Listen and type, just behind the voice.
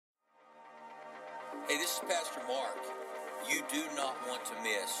Hey, this is Pastor Mark. You do not want to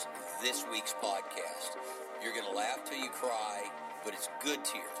miss this week's podcast. You're going to laugh till you cry, but it's good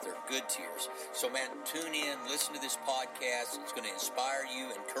tears. They're good tears. So, man, tune in, listen to this podcast. It's going to inspire you,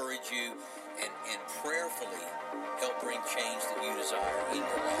 encourage you, and prayerfully help bring change that you desire in your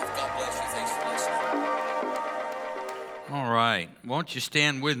life. God bless you. Thanks for listening. All right. Won't you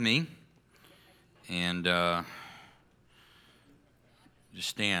stand with me and just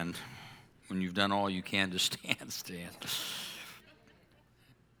stand. When you've done all you can, just stand.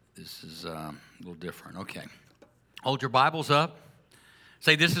 This is a little different. Okay. Hold your Bibles up.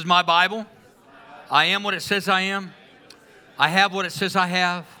 Say, this is my Bible. I am what it says I am. I have what it says I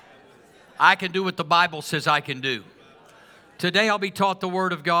have. I can do what the Bible says I can do. Today I'll be taught the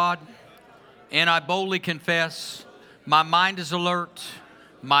Word of God, and I boldly confess my mind is alert,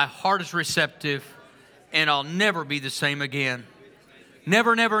 my heart is receptive, and I'll never be the same again.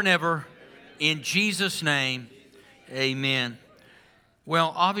 Never, never, never. In Jesus' name, amen.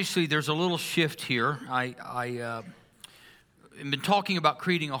 Well, obviously, there's a little shift here. I've been talking about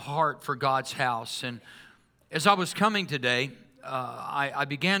creating a heart for God's house. And as I was coming today, I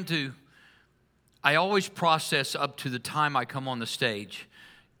always process up to the time I come on the stage.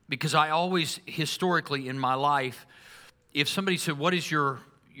 Because I always, historically in my life, if somebody said, what is your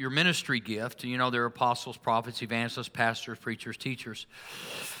ministry gift? You know, there are apostles, prophets, evangelists, pastors, preachers, teachers.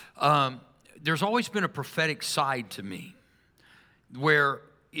 There's always been a prophetic side to me where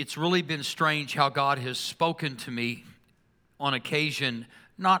it's really been strange how God has spoken to me on occasion,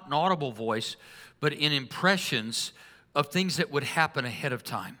 not an audible voice, but in impressions of things that would happen ahead of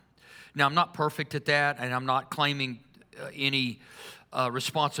time. Now, I'm not perfect at that, and I'm not claiming any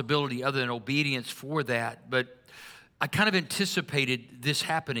responsibility other than obedience for that, but I kind of anticipated this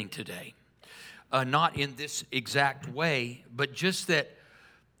happening today. Not in this exact way, but just that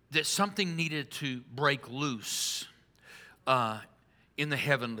something needed to break loose in the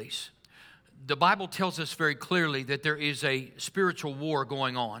heavenlies. The Bible tells us very clearly that there is a spiritual war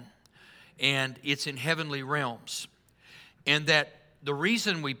going on, and it's in heavenly realms. And that the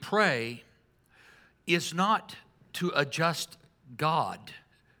reason we pray is not to adjust God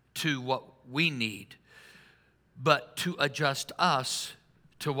to what we need, but to adjust us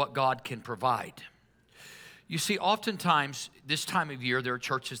to what God can provide. You see, oftentimes, this time of year, there are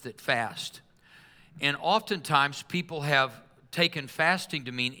churches that fast. And oftentimes, people have taken fasting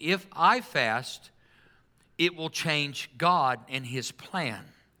to mean, if I fast, it will change God and His plan.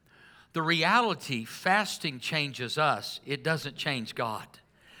 The reality, fasting changes us. It doesn't change God,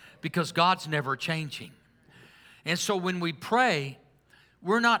 because God's never changing. And so when we pray,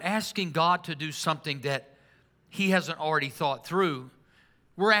 we're not asking God to do something that He hasn't already thought through.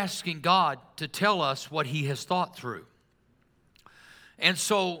 We're asking God to tell us what He has thought through. And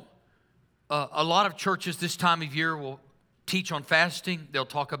so a lot of churches this time of year will teach on fasting. They'll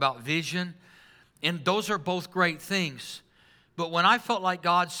talk about vision. And those are both great things. But when I felt like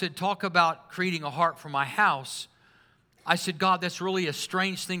God said, talk about creating a heart for my house, I said, God, that's really a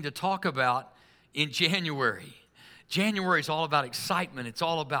strange thing to talk about in January. January is all about excitement. It's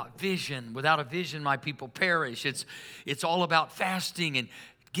all about vision. Without a vision, my people perish. It's all about fasting and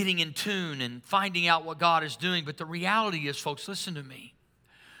getting in tune and finding out what God is doing. But the reality is, folks, listen to me.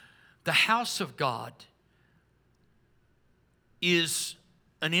 The house of God is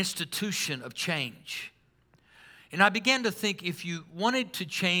an institution of change. And I began to think, if you wanted to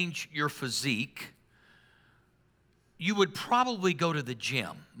change your physique, you would probably go to the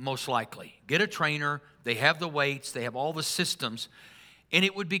gym, most likely. Get a trainer. They have the weights. They have all the systems. And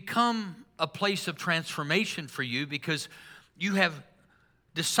it would become a place of transformation for you, because you have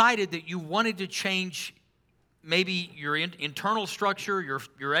decided that you wanted to change maybe your internal structure,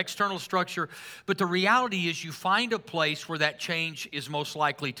 your external structure. But the reality is, you find a place where that change is most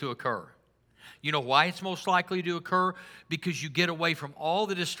likely to occur. You know why it's most likely to occur? Because you get away from all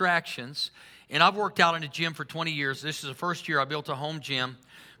the distractions. And I've worked out in a gym for 20 years. This is the first year I built a home gym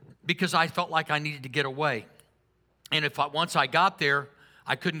because I felt like I needed to get away. And once I got there,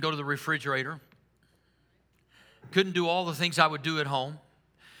 I couldn't go to the refrigerator. Couldn't do all the things I would do at home.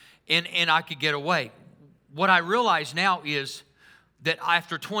 And I could get away. What I realize now is that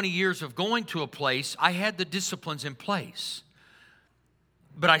after 20 years of going to a place, I had the disciplines in place.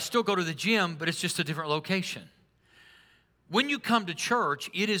 But I still go to the gym, but it's just a different location. When you come to church,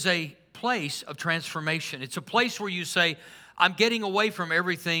 it is a place of transformation. It's a place where you say, I'm getting away from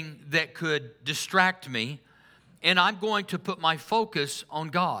everything that could distract me, and I'm going to put my focus on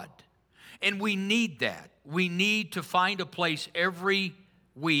God. And we need that. We need to find a place every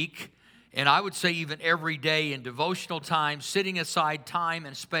week, and I would say even every day, in devotional time, setting aside time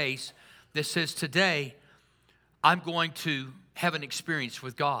and space that says, today, I'm going to have an experience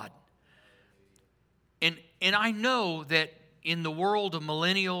with God. And I know that in the world of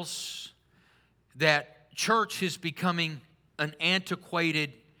millennials, that church is becoming an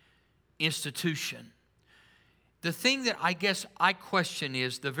antiquated institution. The thing that I guess I question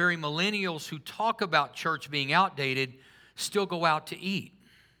is the very millennials who talk about church being outdated still go out to eat.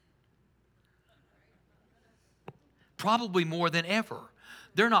 Probably more than ever.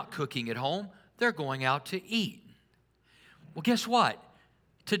 They're not cooking at home. They're going out to eat. Well, guess what?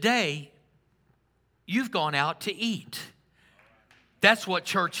 Today, you've gone out to eat. That's what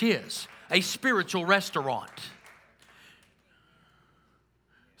church is, a spiritual restaurant.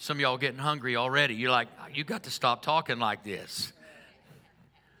 Some of y'all getting hungry already. You're like, you got to stop talking like this.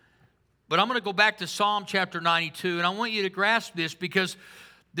 But I'm going to go back to Psalm chapter 92, and I want you to grasp this because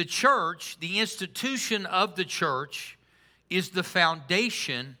the church, the institution of the church, is the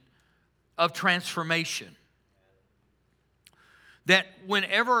foundation of transformation. That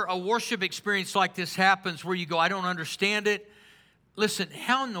whenever a worship experience like this happens where you go, I don't understand it. Listen,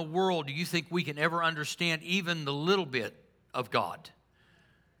 how in the world do you think we can ever understand even the little bit of God?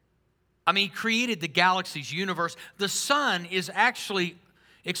 I mean, He created the galaxies, universe. The sun is actually,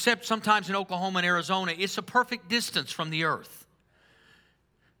 except sometimes in Oklahoma and Arizona, it's a perfect distance from the earth.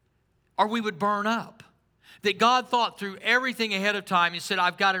 Or we would burn up. That God thought through everything ahead of time. He said,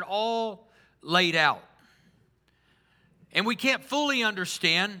 I've got it all laid out. And we can't fully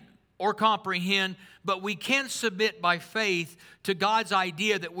understand or comprehend, but we can submit by faith to God's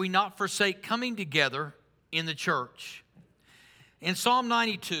idea that we not forsake coming together in the church. In Psalm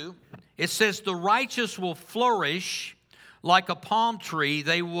 92, it says, the righteous will flourish like a palm tree.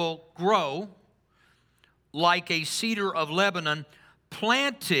 They will grow like a cedar of Lebanon,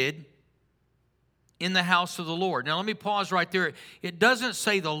 planted in the house of the Lord. Now, let me pause right there. It doesn't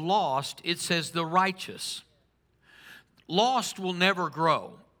say the lost. It says the righteous. Lost will never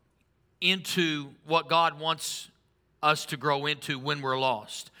grow into what God wants us to grow into when we're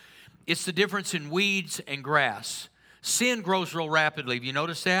lost. It's the difference in weeds and grass. Sin grows real rapidly. Have you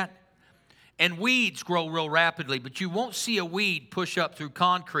noticed that? And weeds grow real rapidly, but you won't see a weed push up through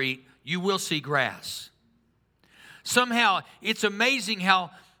concrete. You will see grass. Somehow, it's amazing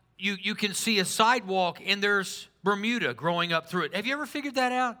how you can see a sidewalk and there's Bermuda growing up through it. Have you ever figured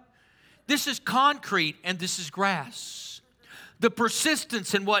that out? This is concrete and this is grass. The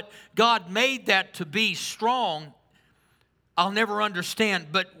persistence in what God made that to be strong, I'll never understand,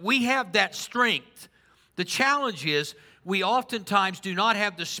 but we have that strength. The challenge is we oftentimes do not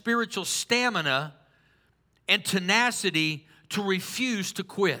have the spiritual stamina and tenacity to refuse to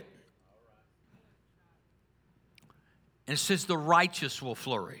quit. And it says the righteous will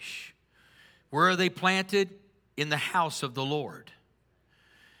flourish. Where are they planted? In the house of the Lord.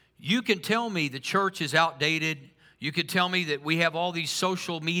 You can tell me the church is outdated. You could tell me that we have all these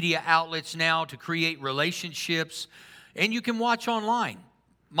social media outlets now to create relationships, and you can watch online.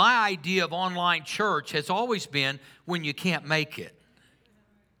 My idea of online church has always been when you can't make it.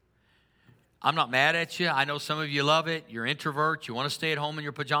 I'm not mad at you. I know some of you love it. You're introverts. You want to stay at home in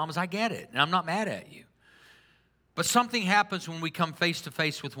your pajamas. I get it, and I'm not mad at you. But something happens when we come face to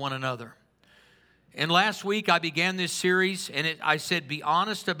face with one another. And last week I began this series, and I said, be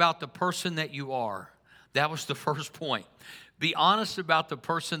honest about the person that you are. That was the first point. Be honest about the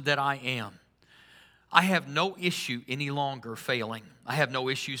person that I am. I have no issue any longer failing. I have no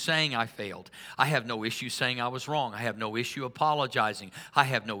issue saying I failed. I have no issue saying I was wrong. I have no issue apologizing. I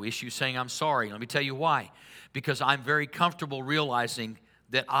have no issue saying I'm sorry. Let me tell you why. Because I'm very comfortable realizing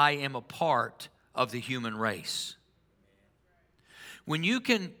that I am a part of the human race. When you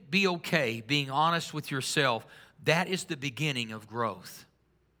can be okay being honest with yourself, that is the beginning of growth.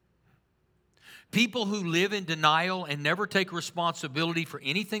 People who live in denial and never take responsibility for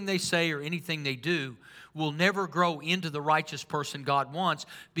anything they say or anything they do will never grow into the righteous person God wants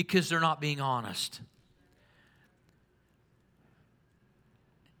because they're not being honest.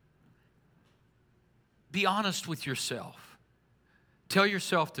 Be honest with yourself. Tell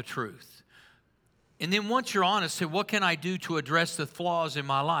yourself the truth. And then once you're honest, say, what can I do to address the flaws in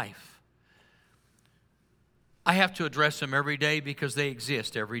my life? I have to address them every day because they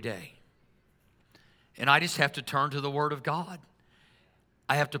exist every day. And I just have to turn to the Word of God.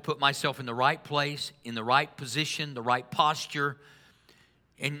 I have to put myself in the right place, in the right position, the right posture,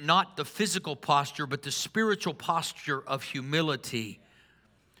 and not the physical posture, but the spiritual posture of humility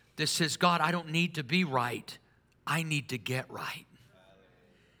that says, God, I don't need to be right. I need to get right.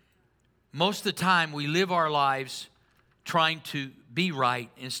 Most of the time, we live our lives trying to be right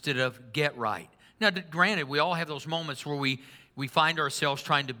instead of get right. Now, granted, we all have those moments where we We find ourselves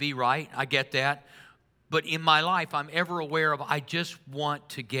trying to be right. I get that. But in my life, I'm ever aware of, I just want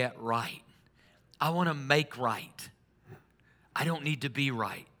to get right. I want to make right. I don't need to be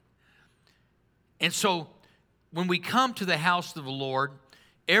right. And so when we come to the house of the Lord,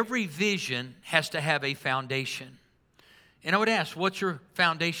 every vision has to have a foundation. And I would ask, what's your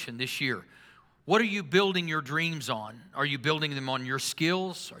foundation this year? What are you building your dreams on? Are you building them on your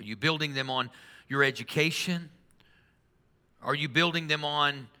skills? Are you building them on your education? Are you building them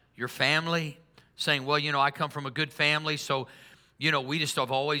on your family? Saying, well, I come from a good family, so, we just have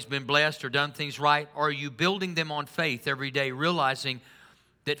always been blessed or done things right. Or are you building them on faith every day, realizing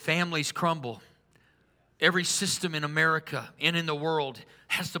that families crumble? Every system in America and in the world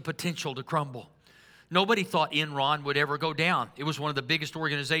has the potential to crumble. Nobody thought Enron would ever go down. It was one of the biggest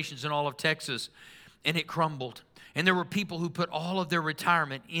organizations in all of Texas, and it crumbled. And there were people who put all of their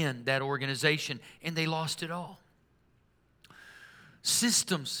retirement in that organization, and they lost it all.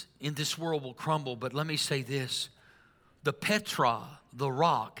 Systems in this world will crumble, but let me say this. The Petra, the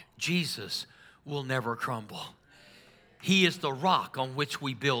rock, Jesus, will never crumble. He is the rock on which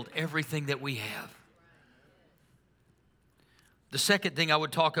we build everything that we have. The second thing I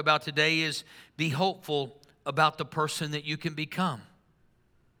would talk about today is be hopeful about the person that you can become.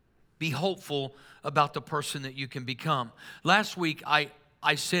 Be hopeful about the person that you can become. Last week, I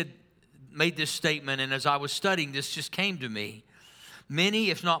made this statement, and as I was studying, this just came to me. Many,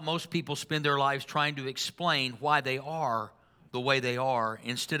 if not most people, spend their lives trying to explain why they are the way they are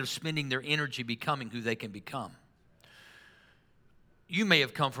instead of spending their energy becoming who they can become. You may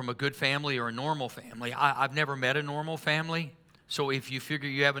have come from a good family or a normal family. I've never met a normal family. So if you figure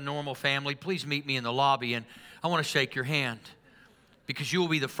you have a normal family, please meet me in the lobby, and I want to shake your hand because you will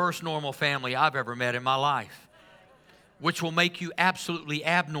be the first normal family I've ever met in my life, which will make you absolutely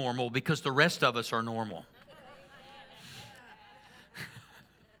abnormal because the rest of us are normal.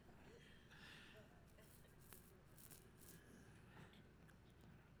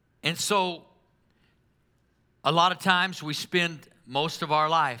 And so a lot of times we spend most of our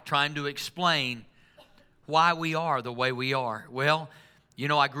life trying to explain why we are the way we are. Well,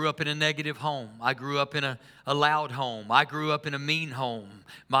 I grew up in a negative home. I grew up in a loud home. I grew up in a mean home.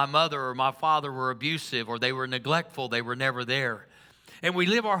 My mother or my father were abusive, or they were neglectful. They were never there. And we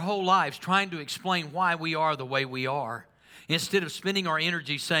live our whole lives trying to explain why we are the way we are, instead of spending our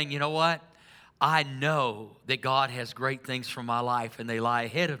energy saying, you know what? I know that God has great things for my life, and they lie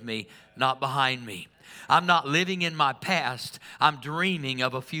ahead of me, not behind me. I'm not living in my past. I'm dreaming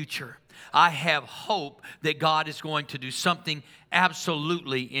of a future. I have hope that God is going to do something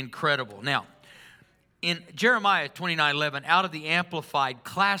absolutely incredible. Now, in Jeremiah 29:11, out of the Amplified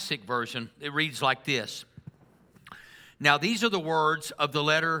Classic Version, it reads like this. Now, these are the words of the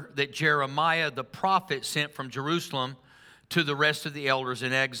letter that Jeremiah the prophet sent from Jerusalem to the rest of the elders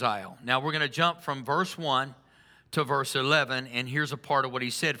in exile. Now, we're going to jump from verse 1 to verse 11, and here's a part of what he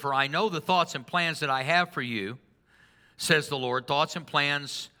said. For I know the thoughts and plans that I have for you, says the Lord, thoughts and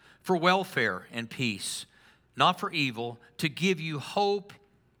plans for welfare and peace, not for evil, to give you hope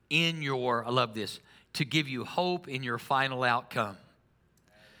in your, I love this, to give you hope in your final outcome.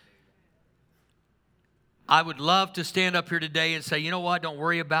 I would love to stand up here today and say, you know what, don't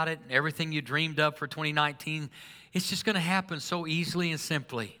worry about it. Everything you dreamed of for 2019, it's just going to happen so easily and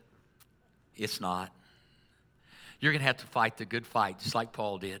simply. It's not. You're going to have to fight the good fight, just like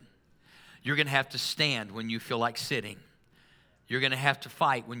Paul did. You're going to have to stand when you feel like sitting. You're going to have to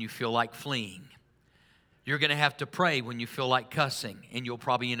fight when you feel like fleeing. You're going to have to pray when you feel like cussing, and you'll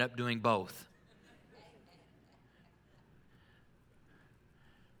probably end up doing both.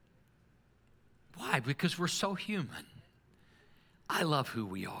 Why? Because we're so human. I love who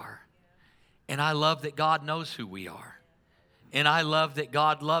we are. And I love that God knows who we are. And I love that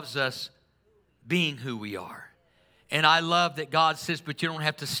God loves us being who we are. And I love that God says, but you don't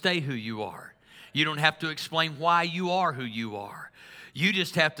have to stay who you are. You don't have to explain why you are who you are. You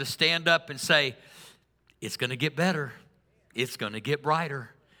just have to stand up and say, it's going to get better. It's going to get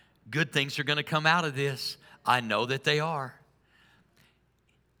brighter. Good things are going to come out of this. I know that they are.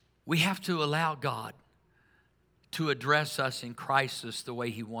 We have to allow God to address us in crisis the way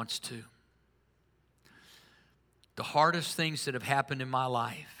He wants to. The hardest things that have happened in my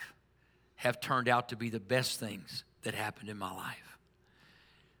life have turned out to be the best things that happened in my life.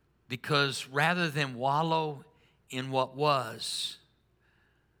 Because rather than wallow in what was,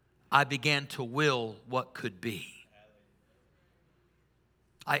 I began to will what could be.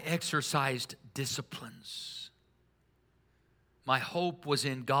 I exercised disciplines. My hope was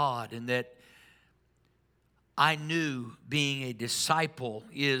in God, and that I knew being a disciple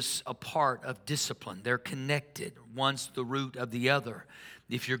is a part of discipline. They're connected. One's the root of the other.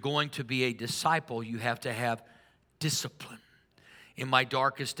 If you're going to be a disciple, you have to have discipline. In my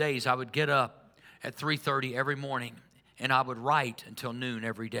darkest days, I would get up at 3:30 every morning, and I would write until noon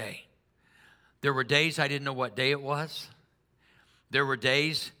every day. There were days I didn't know what day it was. There were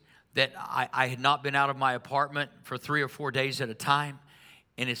days that I had not been out of my apartment for 3 or 4 days at a time.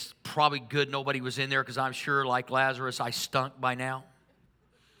 And it's probably good nobody was in there, because I'm sure, like Lazarus, I stunk by now.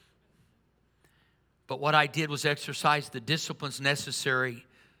 But what I did was exercise the disciplines necessary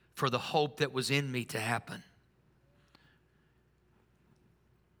for the hope that was in me to happen.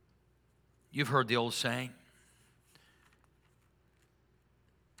 You've heard the old saying,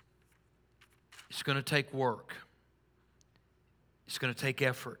 it's going to take work. It's going to take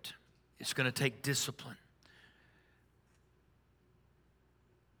effort. It's going to take discipline.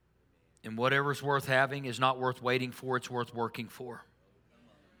 And whatever's worth having is not worth waiting for, it's worth working for.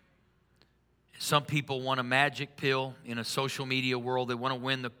 Some people want a magic pill in a social media world. They want to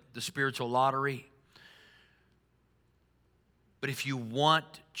win the spiritual lottery. But if you want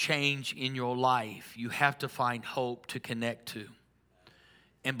change in your life, you have to find hope to connect to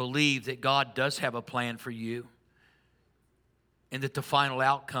and believe that God does have a plan for you and that the final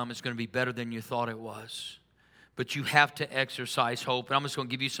outcome is going to be better than you thought it was. But you have to exercise hope. And I'm just going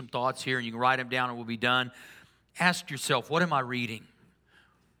to give you some thoughts here, and you can write them down and we'll be done. Ask yourself, what am I reading?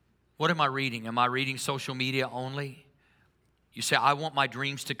 What am I reading? Am I reading social media only? You say, I want my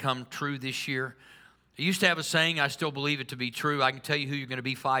dreams to come true this year. I used to have a saying, I still believe it to be true. I can tell you who you're going to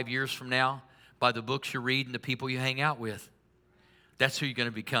be 5 years from now by the books you read and the people you hang out with. That's who you're going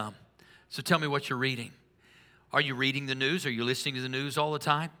to become. So tell me what you're reading. Are you reading the news? Are you listening to the news all the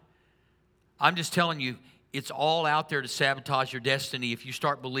time? I'm just telling you, it's all out there to sabotage your destiny if you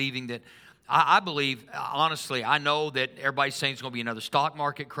start believing that. I believe, honestly, I know that everybody's saying it's going to be another stock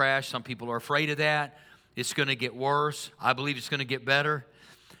market crash. Some people are afraid of that. It's going to get worse. I believe it's going to get better,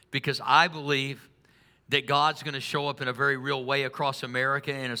 because I believe that God's going to show up in a very real way across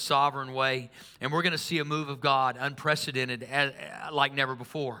America, in a sovereign way, and we're going to see a move of God unprecedented like never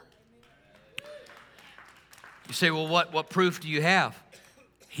before. You say, well, what proof do you have?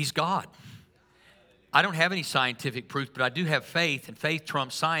 He's God. I don't have any scientific proof, but I do have faith, and faith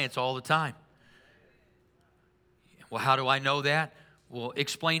trumps science all the time. Well, how do I know that? Well,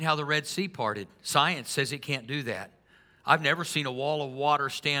 explain how the Red Sea parted. Science says it can't do that. I've never seen a wall of water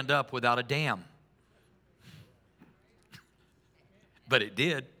stand up without a dam. But it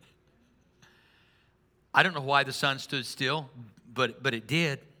did. I don't know why the sun stood still, but it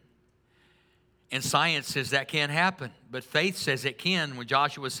did. And science says that can't happen. But faith says it can. When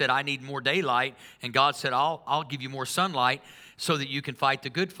Joshua said, I need more daylight, and God said, I'll give you more sunlight so that you can fight the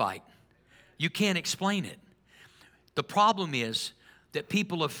good fight. You can't explain it. The problem is that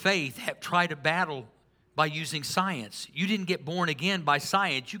people of faith have tried to battle by using science. You didn't get born again by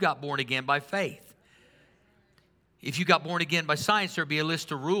science. You got born again by faith. If you got born again by science, there'd be a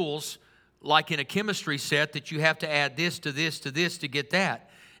list of rules, like in a chemistry set, that you have to add this to this to this to get that.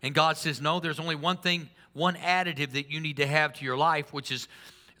 And God says, no, there's only one thing, one additive that you need to have to your life, which is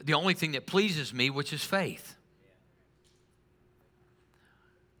the only thing that pleases me, which is faith.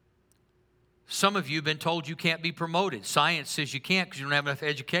 Some of you have been told you can't be promoted. Science says you can't because you don't have enough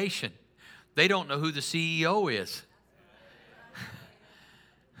education. They don't know who the CEO is.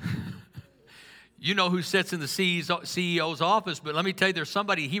 You know who sits in the CEO's office, but let me tell you, there's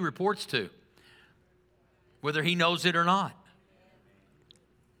somebody he reports to, whether he knows it or not.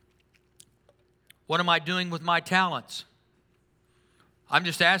 What am I doing with my talents? I'm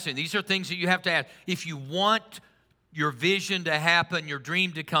just asking. These are things that you have to ask. If you want your vision to happen, your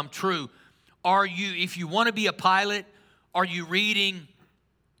dream to come true, if you want to be a pilot, are you reading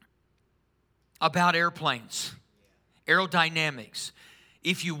about airplanes, aerodynamics?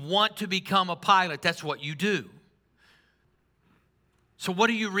 If you want to become a pilot, that's what you do. So what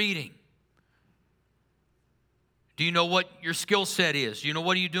are you reading? Do you know what your skill set is? Do you know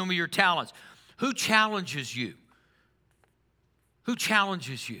what are you doing with your talents? Who challenges you? Who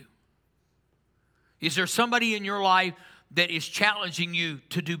challenges you? Is there somebody in your life that is challenging you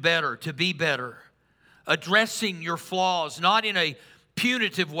to do better, to be better? Addressing your flaws, not in a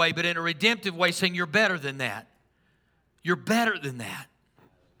punitive way, but in a redemptive way, saying you're better than that. You're better than that.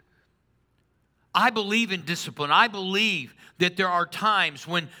 I believe in discipline. I believe that there are times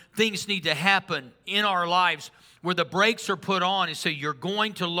when things need to happen in our lives where the brakes are put on and say, you're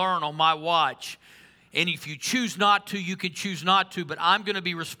going to learn on my watch. And if you choose not to, you can choose not to, but I'm going to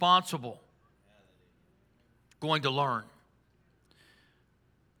be responsible. Going to learn.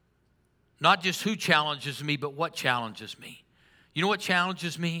 Not just who challenges me, but what challenges me. You know what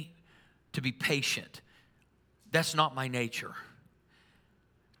challenges me? To be patient. That's not my nature.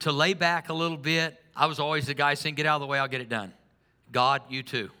 To lay back a little bit, I was always the guy saying, get out of the way, I'll get it done. God, you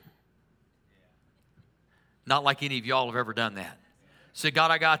too. Not like any of y'all have ever done that. Say, God,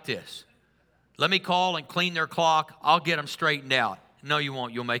 I got this. Let me call and clean their clock. I'll get them straightened out. No, you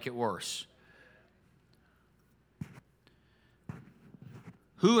won't. You'll make it worse.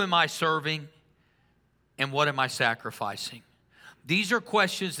 Who am I serving and what am I sacrificing? These are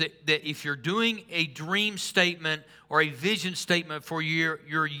questions that if you're doing a dream statement or a vision statement for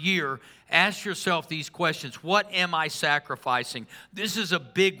your year, ask yourself these questions. What am I sacrificing? This is a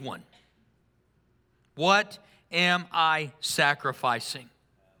big one. What am I sacrificing?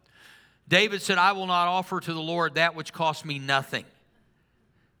 David said, I will not offer to the Lord that which costs me nothing.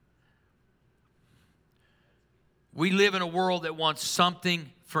 We live in a world that wants something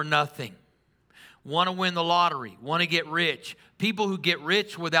for nothing. Want to win the lottery, want to get rich. People who get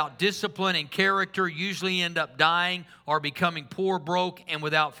rich without discipline and character usually end up dying or becoming poor, broke, and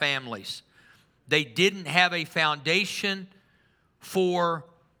without families. They didn't have a foundation for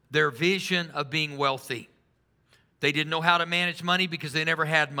their vision of being wealthy. They didn't know how to manage money because they never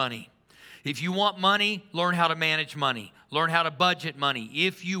had money. If you want money, learn how to manage money. Learn how to budget money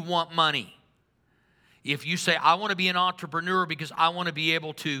if you want money. If you say, I want to be an entrepreneur because I want to be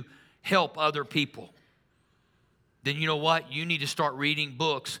able to help other people, then you know what? You need to start reading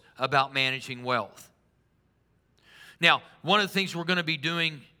books about managing wealth. Now, one of the things we're going to be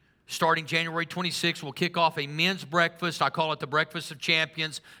doing starting January 26th, we'll kick off a men's breakfast. I call it the Breakfast of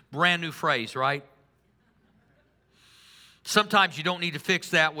Champions. Brand new phrase, right? Sometimes you don't need to fix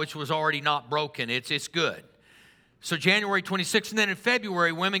that which was already not broken. It's good. So January 26th, and then in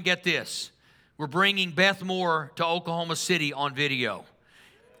February, women, get this. We're bringing Beth Moore to Oklahoma City on video.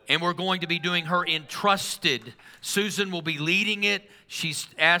 And we're going to be doing her Entrusted. Susan will be leading it. She's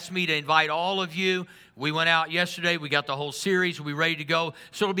asked me to invite all of you. We went out yesterday. We got the whole series. We'll be ready to go.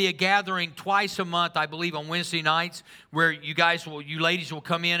 So it'll be a gathering twice a month, I believe, on Wednesday nights, where you ladies will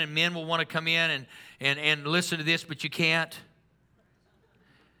come in and men will want to come in and listen to this, but you can't.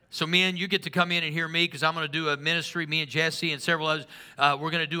 So men, you get to come in and hear me because I'm going to do a ministry, me and Jesse and several others.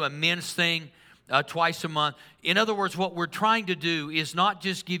 We're going to do a men's thing twice a month. In other words, what we're trying to do is not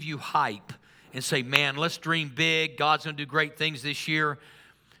just give you hype and say, man, let's dream big. God's going to do great things this year.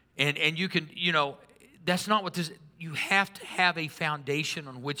 And you can, that's not what this, you have to have a foundation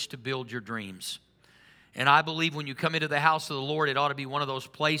on which to build your dreams. And I believe when you come into the house of the Lord, it ought to be one of those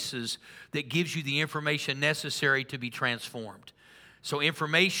places that gives you the information necessary to be transformed. So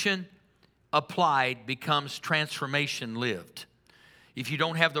information applied becomes transformation lived. If you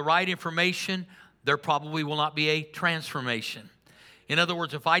don't have the right information, there probably will not be a transformation. In other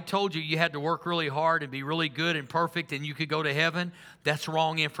words, if I told you had to work really hard and be really good and perfect and you could go to heaven, that's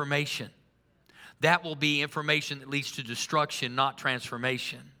wrong information. That will be information that leads to destruction, not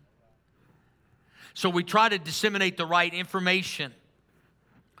transformation. So we try to disseminate the right information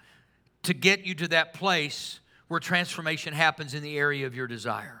to get you to that place where transformation happens in the area of your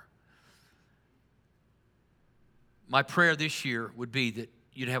desire. My prayer this year would be that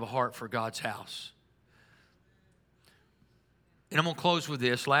you'd have a heart for God's house. And I'm going to close with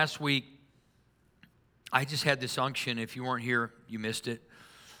this. Last week, I just had this unction. If you weren't here, you missed it.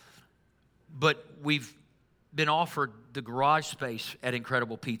 But we've been offered the garage space at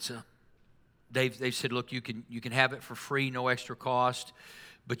Incredible Pizza. They've said, look, you can have it for free, no extra cost,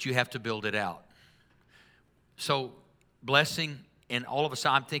 but you have to build it out. So, blessing, and all of a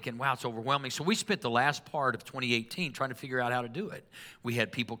sudden I'm thinking, wow, it's overwhelming. So we spent the last part of 2018 trying to figure out how to do it. We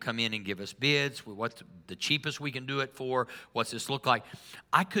had people come in and give us bids, what's the cheapest we can do it for, what's this look like.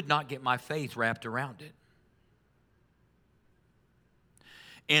 I could not get my faith wrapped around it.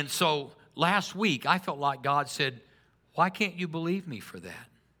 And so last week, I felt like God said, why can't you believe me for that?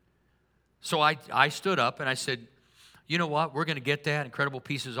 So I stood up and I said, you know what? We're going to get that. Incredible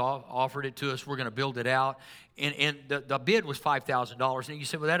Pieces offered it to us. We're going to build it out. And the bid was $5,000. And you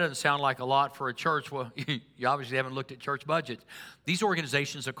said, well, that doesn't sound like a lot for a church. Well, you obviously haven't looked at church budgets. These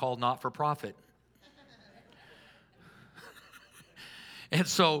organizations are called not-for-profit. And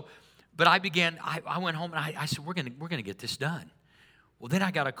so, but I went home and I said, we're going to get this done. Well, then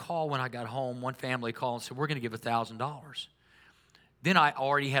I got a call when I got home. One family called and said, we're going to give $1,000. Then I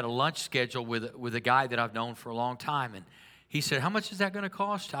already had a lunch schedule with a guy that I've known for a long time. And he said, how much is that going to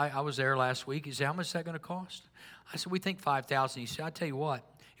cost? I was there last week. He said, how much is that going to cost? I said, we think $5,000. He said, I tell you what,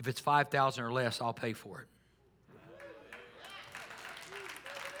 if it's $5,000 or less, I'll pay for it.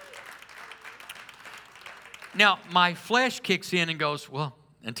 Now, my flesh kicks in and goes, well,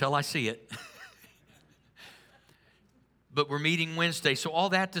 until I see it. But we're meeting Wednesday. So all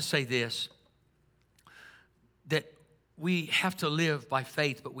that to say this, that we have to live by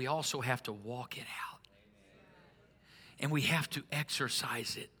faith, but we also have to walk it out. And we have to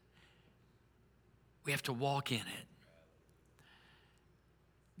exercise it. We have to walk in it.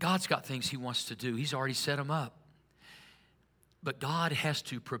 God's got things He wants to do. He's already set them up. But God has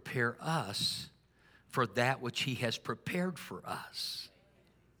to prepare us for that which He has prepared for us.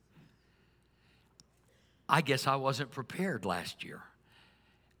 I guess I wasn't prepared last year.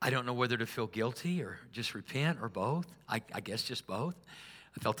 I don't know whether to feel guilty or just repent or both. I guess just both.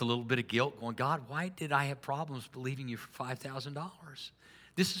 I felt a little bit of guilt going, God, why did I have problems believing you for $5,000?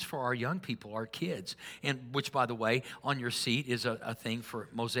 This is for our young people, our kids. And which, by the way, on your seat is a thing for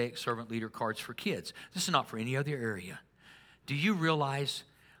Mosaic Servant Leader cards for kids. This is not for any other area. Do you realize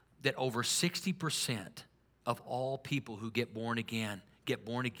that over 60% of all people who get born again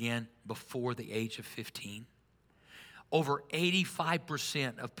before the age of 15? Over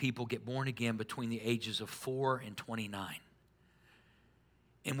 85% of people get born again between the ages of 4 and 29.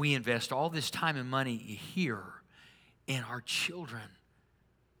 And we invest all this time and money here, and our children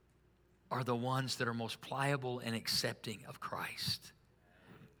are the ones that are most pliable and accepting of Christ.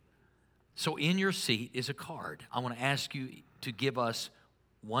 So in your seat is a card. I want to ask you to give us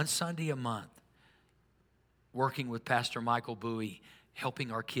one Sunday a month working with Pastor Michael Bowie,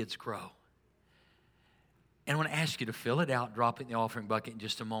 helping our kids grow. And I want to ask you to fill it out, drop it in the offering bucket in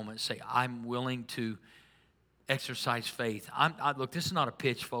just a moment. Say, I'm willing to exercise faith. Look, this is not a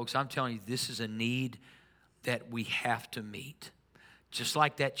pitch, folks. I'm telling you, this is a need that we have to meet. Just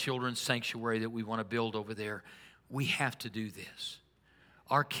like that children's sanctuary that we want to build over there, we have to do this.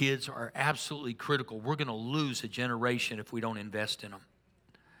 Our kids are absolutely critical. We're going to lose a generation if we don't invest in them.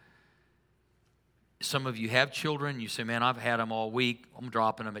 Some of you have children. You say, man, I've had them all week. I'm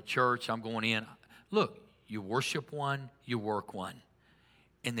dropping them at church. I'm going in. Look, you worship one, you work one.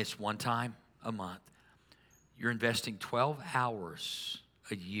 And this one time a month, you're investing 12 hours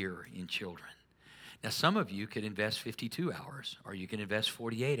a year in children. Now, some of you could invest 52 hours, or you can invest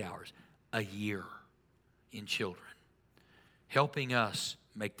 48 hours a year in children, helping us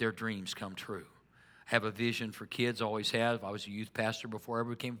make their dreams come true. I have a vision for kids, always have. I was a youth pastor before I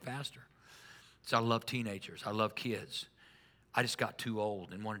ever became a pastor. So I love teenagers. I love kids. I just got too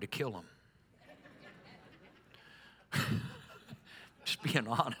old and wanted to kill them. Just being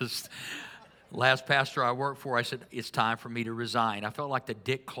honest. Last pastor I worked for, I said, it's time for me to resign. I felt like the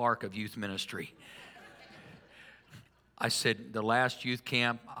Dick Clark of youth ministry. I said, the last youth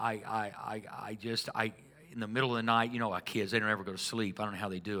camp, I in the middle of the night, you know, our kids, they don't ever go to sleep. I don't know how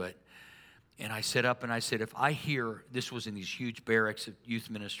they do it. And I sat up and I said, if I hear, this was in these huge barracks of youth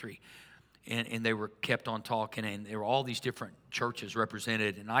ministry, and they were kept on talking, and there were all these different churches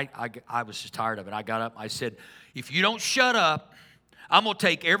represented, and I was just tired of it. I got up, I said, if you don't shut up, I'm going to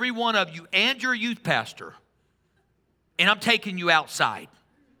take every one of you and your youth pastor, and I'm taking you outside.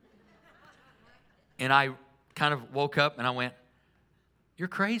 And I kind of woke up and I went, you're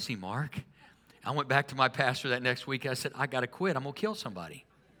crazy, Mark. I went back to my pastor that next week. I said, I got to quit. I'm going to kill somebody.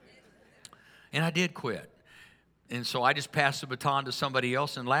 And I did quit. And so I just passed the baton to somebody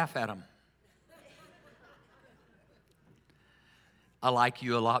else and laugh at them. I like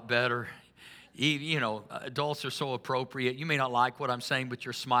you a lot better. You know, adults are so appropriate. You may not like what I'm saying, but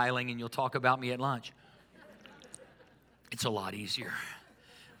you're smiling and you'll talk about me at lunch. It's a lot easier.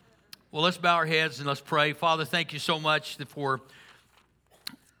 Well, let's bow our heads and let's pray. Father, thank you so much for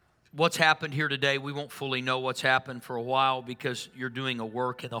what's happened here today. We won't fully know what's happened for a while because you're doing a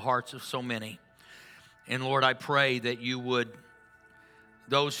work in the hearts of so many. And Lord, I pray that you would,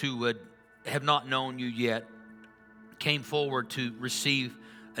 those who would have not known you yet, came forward to receive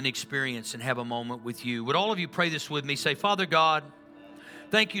an experience and have a moment with you. Would all of you pray this with me? Say, Father God,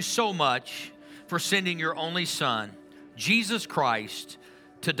 thank you so much for sending your only Son, Jesus Christ,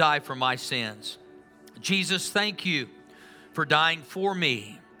 to die for my sins. Jesus, thank you for dying for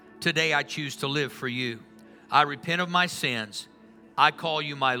me. Today I choose to live for you. I repent of my sins. I call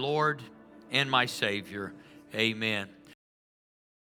you my Lord and my Savior. Amen.